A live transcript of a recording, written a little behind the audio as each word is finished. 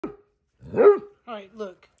All right,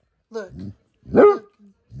 look. Look.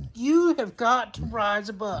 You have got to rise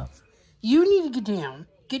above. You need to get down.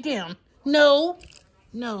 Get down. No.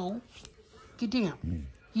 Get down.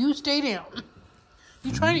 You stay down.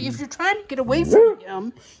 If you're trying to get away from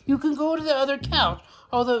him, you can go to the other couch.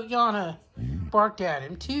 Although Yana barked at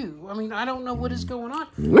him too. I mean, I don't know what is going on.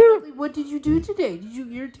 What did you do today? Did you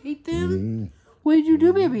irritate them? What did you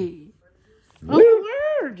do, baby? Oh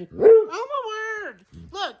my word! Oh my word!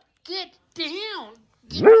 Look, get down.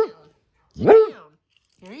 Get down. Get down.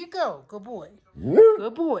 There you go. Good boy.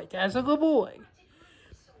 Good boy. That's a good boy.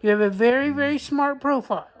 You have a very, very smart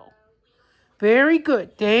profile. Very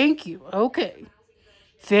good. Thank you. Okay.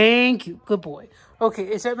 Thank you. Good boy. Okay,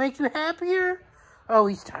 does that make you happier? Oh,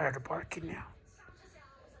 he's tired of barking now.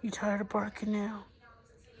 You tired of barking now?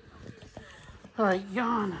 All right,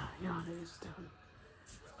 Yana is done.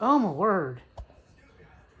 Oh, my word.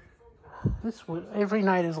 This one, every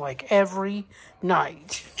night is like every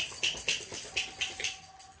night.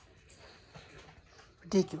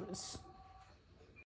 Ridiculous.